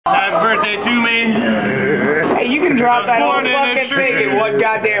birthday to me. Hey, you can drop that whole fucking thing in one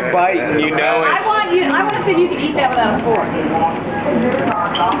goddamn bite and you know it. I want to see if you can eat that without a fork.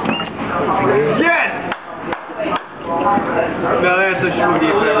 Yes! Now that's a shorty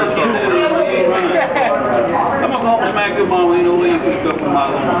if I ever saw that. I'm gonna call smack him on, you know, you can stuff in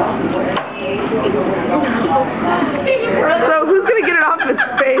my lunch. So who's gonna get it off his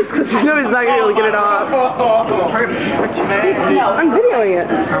face? Because you know he's not gonna be able to get it off. I'm videoing it.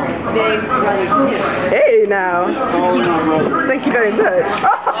 Hey now. Thank you very much.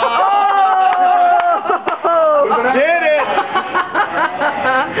 Did it!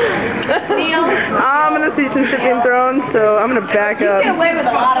 Neil? I'm gonna see some shit being thrown, so I'm gonna back You up. get away with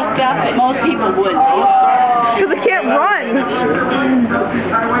a lot of stuff that most people wouldn't. Because I can't run.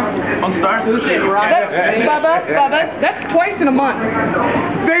 Bubba, that's twice in a month.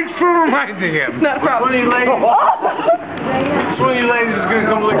 Thanks for reminding him. Not a problem. Which one of you ladies is gonna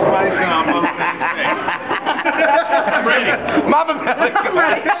come lick